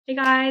Hey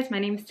guys, my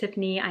name is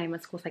Tiffany. I am a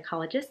school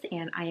psychologist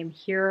and I am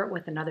here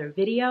with another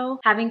video.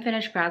 Having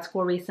finished grad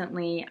school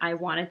recently, I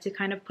wanted to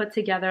kind of put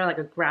together like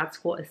a grad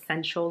school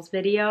essentials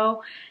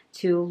video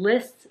to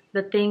list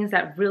the things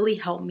that really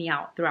helped me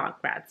out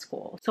throughout grad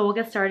school. So we'll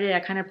get started.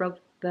 I kind of broke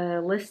the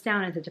list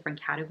down into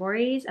different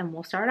categories and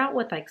we'll start out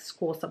with like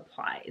school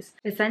supplies.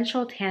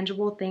 Essential,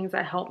 tangible things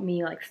that help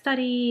me like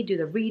study, do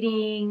the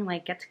reading,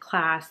 like get to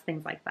class,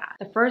 things like that.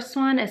 The first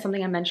one is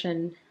something I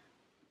mentioned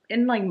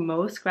in like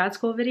most grad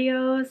school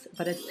videos,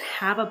 but it's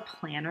have a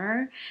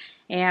planner.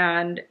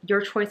 And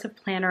your choice of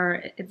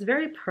planner, it's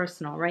very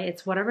personal, right?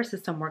 It's whatever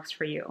system works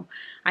for you.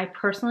 I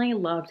personally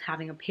loved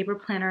having a paper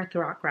planner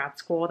throughout grad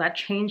school. That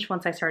changed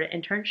once I started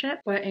internship.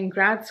 But in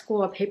grad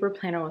school, a paper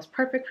planner was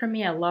perfect for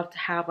me. I loved to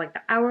have like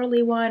the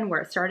hourly one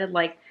where it started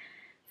like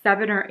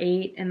 7 or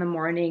 8 in the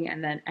morning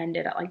and then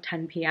ended at like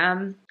 10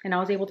 p.m. And I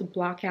was able to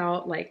block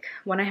out like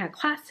when I had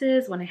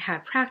classes, when I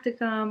had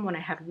practicum, when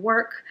I had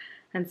work.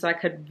 And so I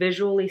could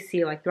visually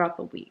see like throughout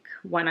the week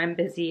when I'm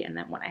busy and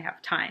then when I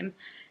have time.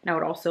 And I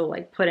would also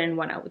like put in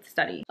when I would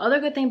study. The other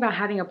good thing about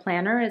having a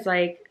planner is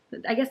like,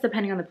 I guess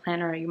depending on the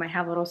planner, you might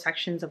have little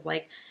sections of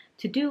like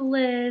to-do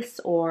lists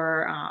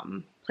or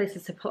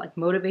places to put like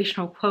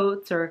motivational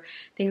quotes or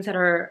things that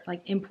are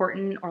like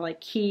important or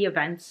like key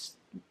events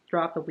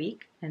throughout the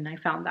week, and I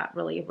found that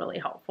really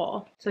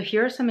helpful. So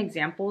here are some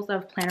examples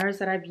of planners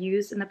that I've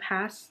used in the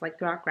past, like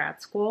throughout grad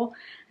school,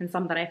 and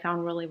some that I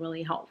found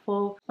really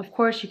helpful. Of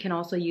course, you can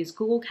also use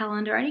Google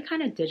Calendar, any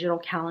kind of digital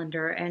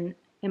calendar, and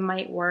it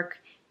might work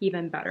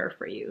even better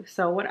for you.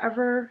 So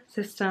whatever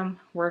system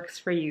works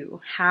for you,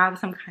 have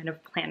some kind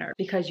of planner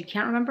because you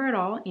can't remember it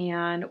all,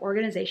 and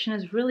organization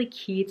is really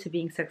key to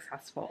being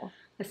successful.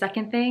 The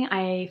second thing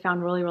I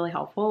found really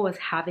helpful was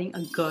having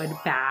a good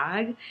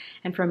bag.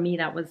 And for me,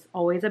 that was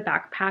always a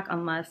backpack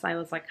unless I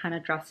was like kind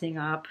of dressing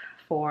up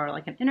for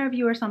like an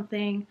interview or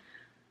something.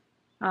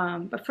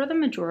 But for the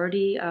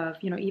majority of,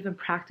 even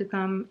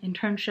practicum,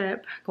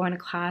 internship, going to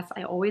class,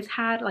 I always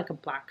had like a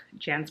black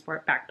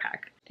JanSport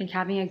backpack. I think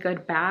having a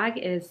good bag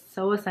is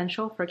so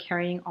essential for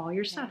carrying all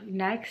your stuff.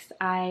 Next,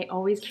 I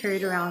always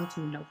carried around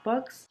some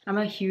notebooks. I'm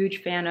a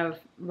huge fan of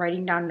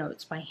writing down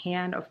notes by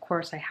hand. Of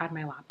course, I had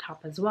my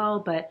laptop as well,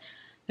 but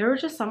there were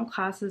just some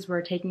classes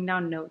where taking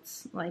down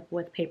notes like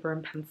with paper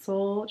and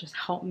pencil just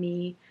helped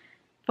me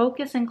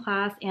focus in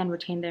class and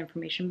retain the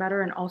information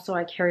better. And also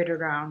I carried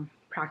around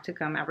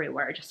practicum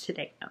everywhere just to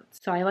take notes.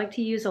 So I like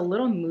to use a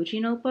little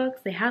Muji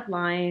notebooks. They had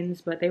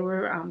lines, but they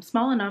were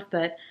small enough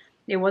that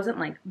it wasn't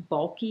like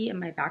bulky in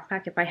my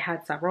backpack if I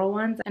had several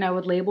ones, and I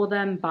would label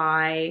them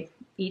by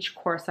each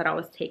course that I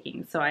was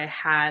taking. So I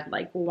had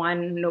like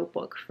one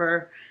notebook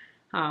for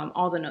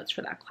all the notes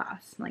for that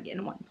class, like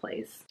in one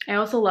place. I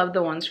also love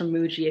the ones from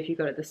Muji if you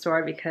go to the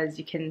store because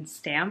you can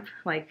stamp,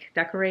 like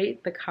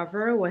decorate the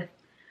cover with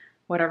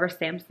whatever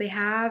stamps they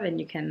have, and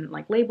you can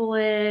like label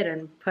it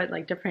and put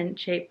like different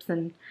shapes,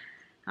 and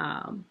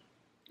I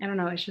don't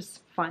know, it's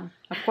just fun.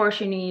 Of course,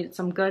 you need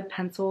some good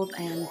pencils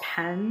and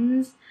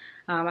pens.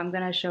 I'm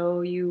gonna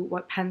show you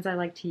what pens I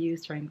like to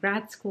use during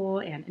grad school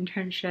and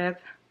internship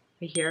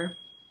right here.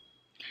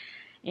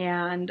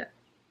 And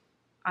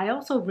I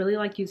also really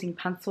like using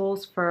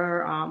pencils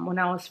for when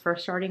I was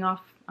first starting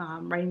off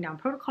writing down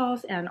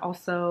protocols and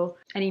also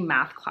any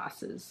math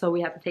classes. So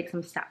we had to take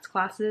some stats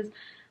classes.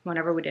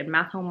 Whenever we did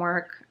math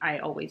homework, I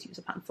always use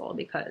a pencil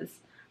because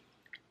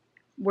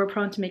we're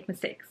prone to make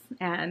mistakes,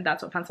 and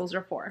that's what pencils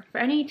are for. For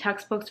any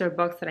textbooks or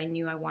books that I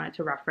knew I wanted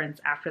to reference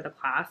after the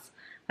class,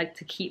 like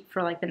to keep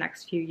for like the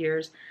next few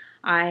years,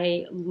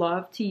 I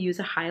love to use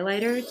a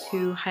highlighter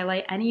to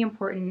highlight any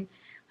important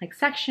like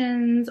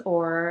sections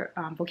or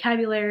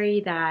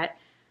vocabulary that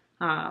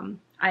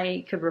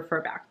I could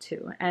refer back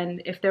to.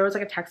 And if there was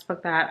like a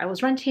textbook that I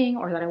was renting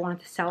or that I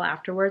wanted to sell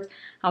afterwards,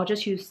 I'll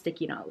just use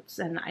sticky notes.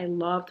 And I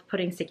loved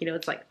putting sticky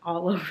notes like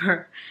all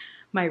over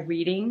my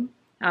reading,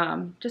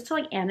 just to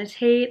like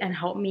annotate and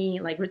help me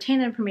like retain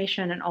the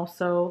information, and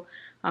also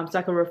so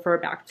I could refer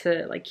back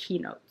to like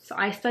keynotes. So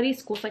I study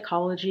school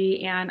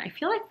psychology, and I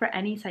feel like for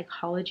any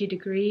psychology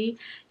degree,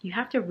 you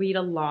have to read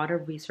a lot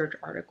of research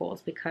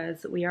articles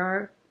because we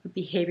are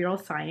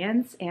behavioral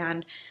science,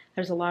 and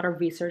there's a lot of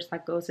research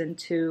that goes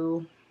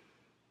into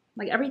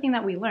like everything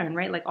that we learn,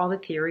 right? Like all the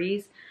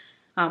theories,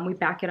 we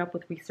back it up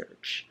with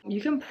research.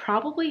 You can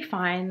probably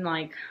find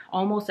like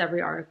almost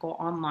every article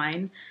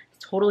online.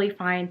 It's totally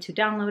fine to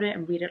download it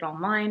and read it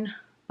online,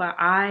 but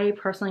I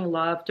personally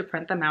love to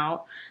print them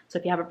out. So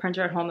if you have a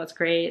printer at home, that's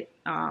great.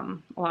 A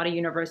lot of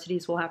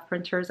universities will have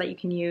printers that you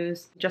can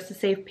use. Just to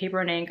save paper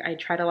and ink, I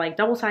try to like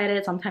double-sided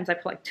it. Sometimes I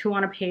put like 2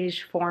 on a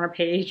page, 4 on a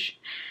page,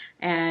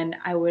 and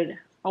I would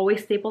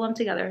always staple them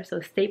together. So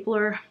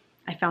stapler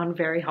I found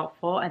very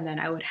helpful, and then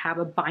I would have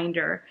a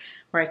binder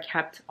where I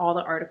kept all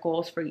the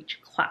articles for each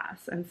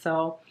class. And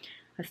so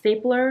a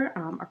stapler,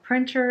 a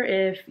printer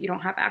if you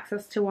don't have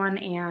access to one,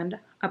 and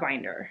a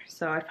binder.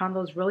 So I found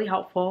those really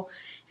helpful,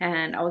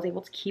 and I was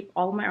able to keep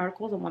all of my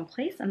articles in one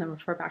place and then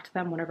refer back to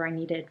them whenever I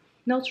needed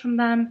notes from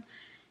them.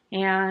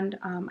 And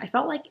I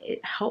felt like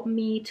it helped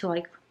me to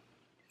like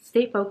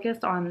stay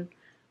focused on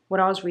what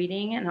I was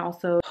reading and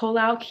also pull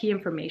out key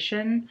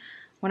information.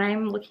 When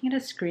I'm looking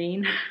at a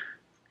screen,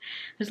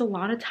 there's a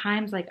lot of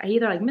times like I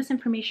either like miss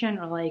information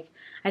or like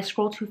I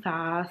scroll too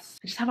fast.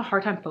 I just have a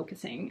hard time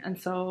focusing. And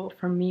so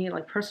for me,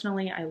 like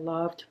personally, I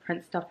love to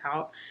print stuff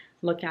out,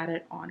 look at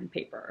it on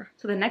paper.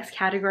 So the next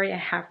category I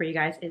have for you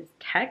guys is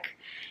tech.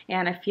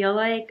 And I feel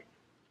like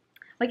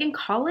in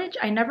college,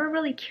 I never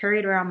really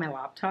carried around my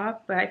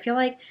laptop, but I feel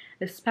like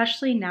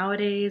especially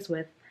nowadays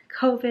with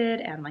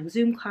COVID and like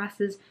Zoom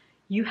classes,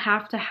 you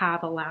have to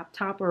have a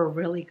laptop or a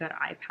really good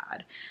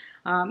iPad.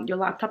 Your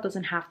laptop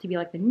doesn't have to be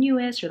like the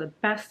newest or the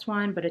best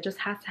one, but it just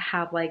has to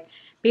have like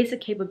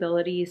basic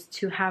capabilities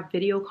to have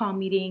video call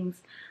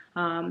meetings,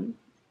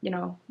 you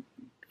know,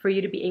 for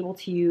you to be able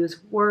to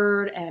use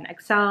Word and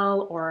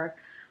Excel or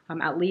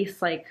at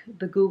least like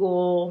the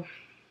Google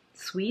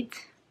Suite.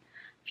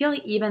 I feel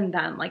like even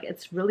then, like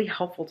it's really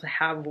helpful to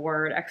have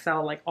Word,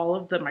 Excel, like all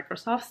of the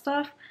Microsoft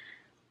stuff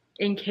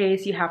in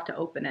case you have to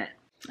open it.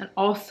 And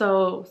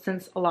also,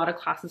 since a lot of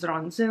classes are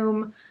on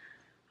Zoom,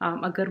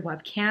 a good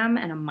webcam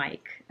and a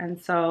mic. And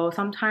so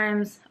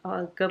sometimes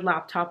a good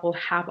laptop will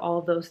have all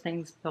of those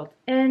things built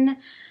in.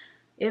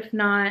 If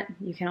not,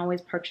 you can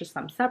always purchase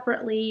them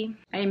separately.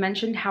 I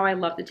mentioned how I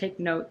love to take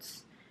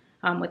notes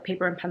with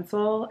paper and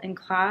pencil in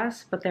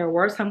class, but there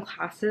were some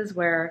classes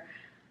where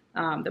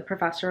the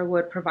professor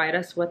would provide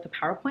us with the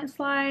PowerPoint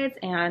slides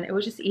and it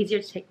was just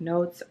easier to take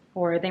notes,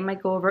 or they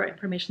might go over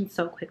information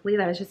so quickly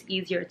that it's just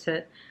easier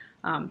to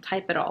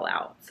type it all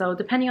out. So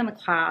depending on the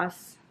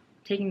class,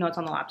 taking notes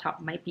on the laptop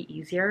might be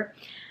easier.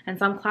 And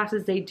some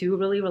classes, they do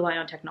really rely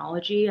on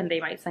technology and they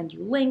might send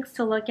you links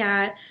to look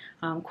at,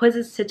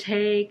 quizzes to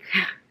take.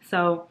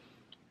 So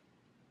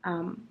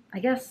I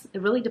guess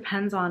it really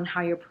depends on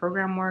how your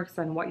program works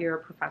and what your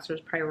professors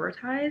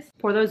prioritize.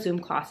 For those Zoom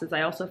classes,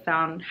 I also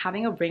found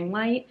having a ring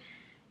light,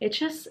 it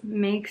just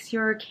makes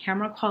your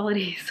camera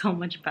quality so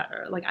much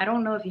better. Like, I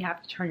don't know if you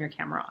have to turn your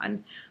camera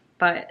on,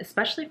 but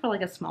especially for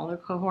like a smaller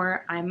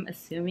cohort, I'm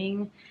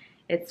assuming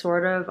it's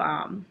sort of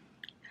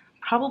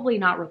probably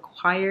not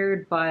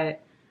required,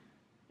 but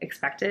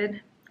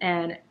expected.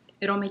 And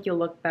it'll make you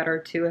look better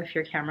too if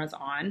your camera's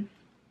on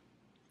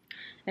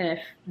and if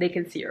they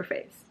can see your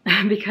face.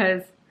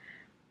 Because,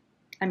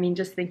 I mean,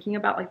 just thinking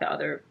about like the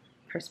other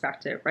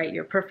perspective, right?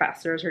 Your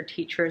professors or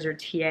teachers or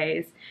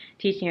TAs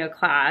teaching a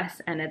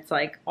class and it's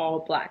like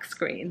all black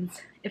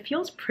screens. It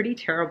feels pretty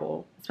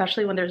terrible,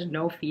 especially when there's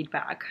no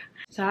feedback.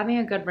 So having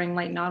a good ring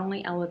light not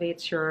only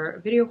elevates your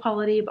video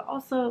quality, but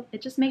also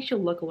it just makes you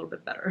look a little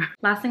bit better.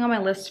 Last thing on my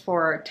list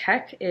for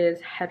tech is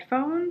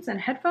headphones, and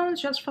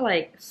headphones just for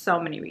like so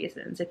many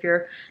reasons. If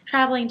you're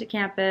traveling to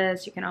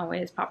campus, you can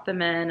always pop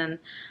them in, and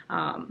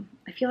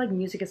I feel like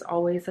music is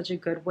always such a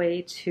good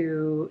way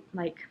to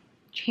like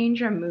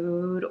change your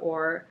mood,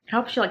 or it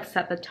helps you like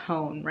set the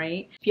tone,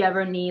 right? If you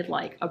ever need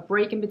like a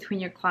break in between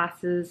your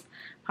classes,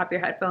 pop your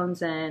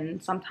headphones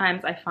in.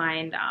 Sometimes I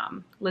find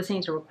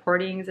listening to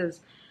recordings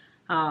is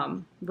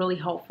really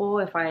helpful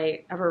if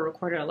I ever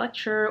recorded a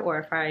lecture or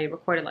if I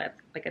recorded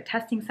like a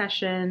testing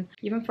session.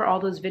 Even for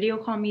all those video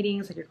call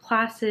meetings, like your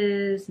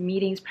classes,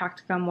 meetings,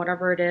 practicum,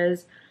 whatever it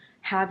is,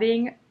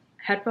 having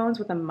headphones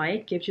with a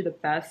mic gives you the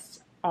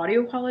best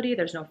audio quality.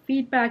 There's no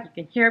feedback,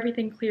 you can hear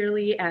everything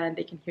clearly, and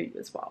they can hear you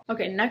as well.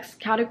 Okay, next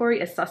category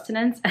is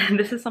sustenance, and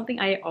this is something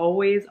I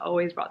always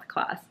brought to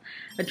class.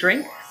 A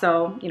drink,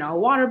 so you know, a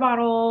water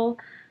bottle,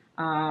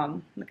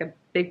 like a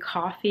big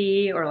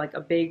coffee or like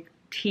a big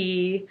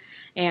tea,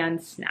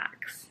 and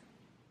snacks.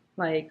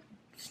 Like,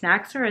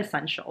 snacks are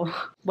essential.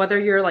 Whether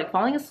you're like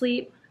falling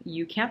asleep,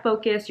 you can't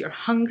focus, you're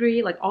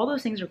hungry, like all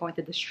those things are going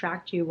to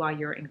distract you while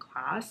you're in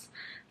class.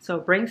 So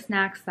bring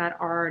snacks that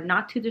are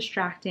not too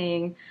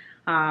distracting,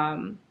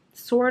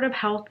 sort of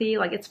healthy.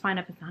 Like, it's fine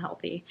if it's not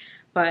healthy,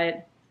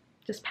 but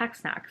just pack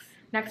snacks.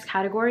 Next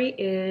category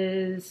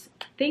is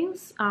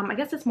things, I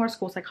guess it's more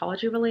school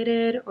psychology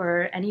related,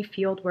 or any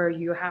field where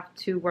you have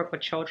to work with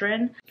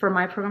children. For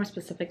my program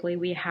specifically,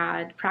 we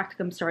had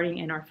practicum starting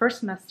in our first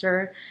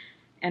semester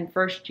and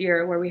first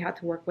year, where we had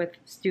to work with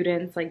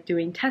students like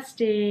doing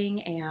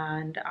testing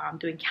and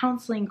doing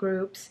counseling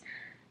groups.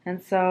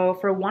 And so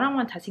for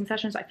one-on-one testing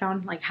sessions, I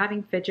found like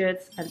having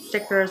fidgets and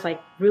stickers, like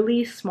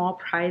really small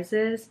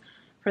prizes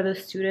for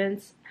those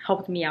students,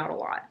 helped me out a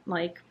lot.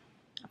 Like,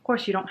 of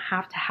course, you don't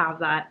have to have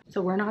that.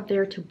 So we're not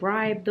there to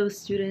bribe those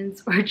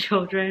students or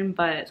children,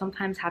 but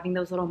sometimes having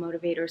those little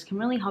motivators can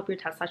really help your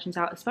test sessions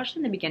out, especially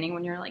in the beginning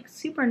when you're like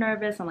super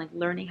nervous and like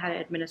learning how to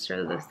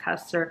administer those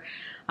tests, or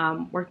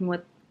working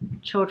with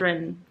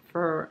children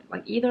for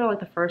like either like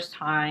the first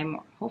time,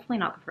 or hopefully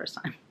not the first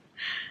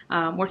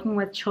time, working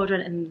with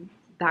children in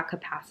that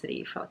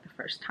capacity for like the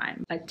first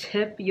time. A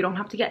tip, you don't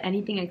have to get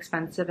anything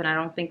expensive, and I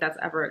don't think that's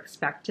ever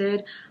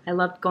expected. I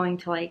loved going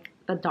to like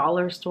the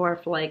dollar store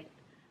for like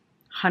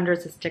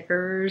hundreds of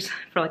stickers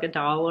for like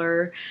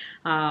 $1.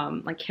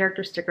 Like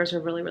character stickers are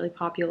really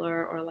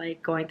popular, or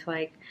like going to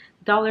like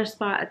dollar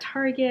spot at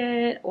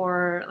Target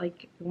or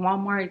like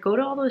Walmart. Go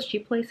to all those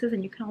cheap places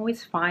and you can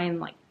always find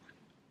like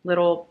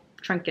little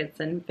trinkets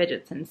and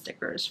fidgets and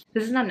stickers.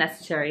 This is not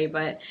necessary,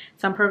 but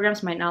some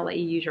programs might not let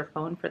you use your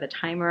phone for the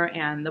timer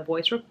and the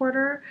voice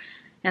recorder,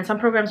 and some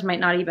programs might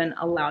not even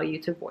allow you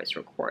to voice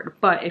record.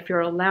 But if you're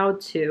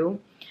allowed to,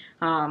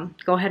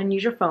 go ahead and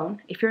use your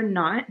phone. If you're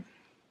not,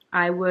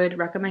 I would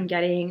recommend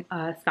getting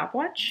a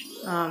stopwatch.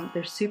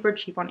 They're super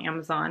cheap on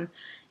Amazon,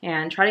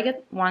 and try to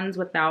get ones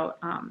without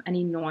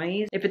any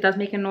noise. If it does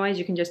make a noise,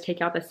 you can just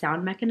take out the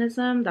sound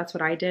mechanism. That's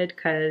what I did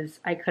because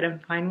I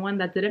couldn't find one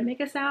that didn't make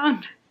a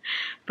sound.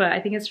 But I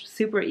think it's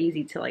super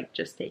easy to like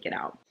just take it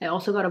out. I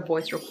also got a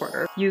voice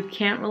recorder. You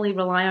can't really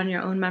rely on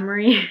your own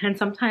memory, and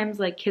sometimes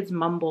like kids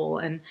mumble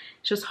and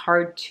it's just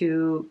hard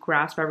to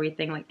grasp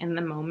everything like in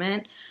the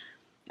moment.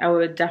 I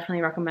would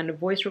definitely recommend a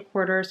voice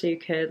recorder so you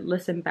could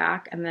listen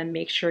back and then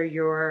make sure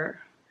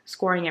you're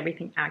scoring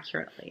everything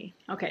accurately.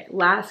 Okay,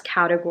 last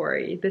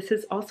category. This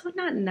is also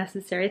not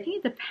necessary. I think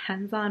it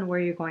depends on where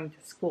you're going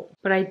to school.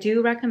 But I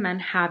do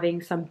recommend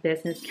having some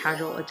business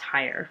casual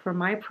attire. For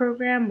my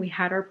program, we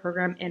had our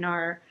program in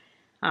our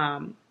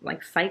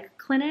like psych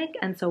clinic,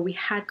 and so we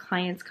had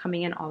clients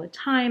coming in all the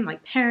time,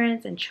 like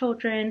parents and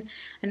children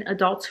and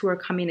adults who were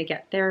coming to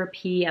get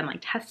therapy and like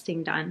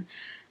testing done.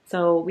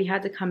 So we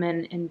had to come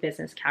in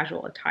business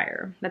casual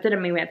attire. That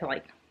didn't mean we had to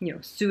like, you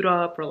know, suit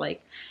up or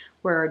like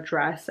wear a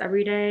dress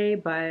every day,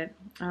 but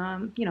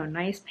you know,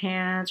 nice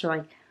pants or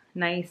like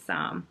nice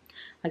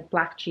like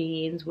black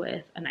jeans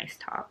with a nice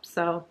top.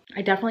 So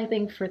I definitely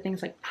think for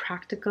things like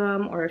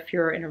practicum, or if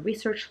you're in a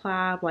research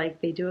lab, like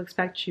they do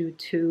expect you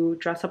to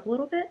dress up a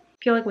little bit.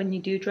 I feel like when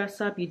you do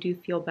dress up, you do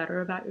feel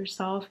better about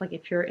yourself. Like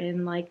if you're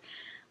in like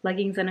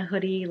leggings and a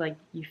hoodie, like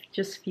you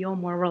just feel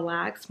more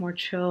relaxed, more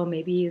chill,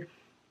 maybe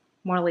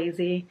more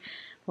lazy.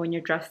 But when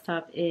you're dressed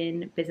up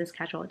in business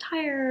casual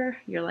attire,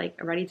 you're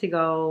like ready to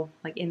go,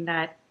 like in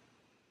that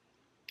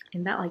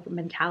like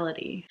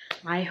mentality.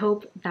 I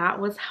hope that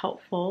was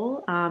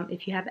helpful.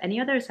 If you have any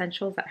other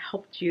essentials that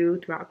helped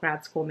you throughout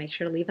grad school, make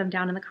sure to leave them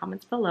down in the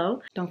comments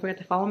below. Don't forget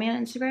to follow me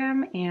on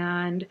Instagram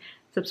and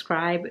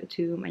subscribe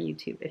to my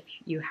YouTube if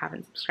you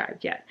haven't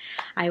subscribed yet.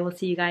 I will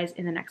see you guys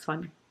in the next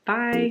one.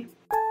 Bye.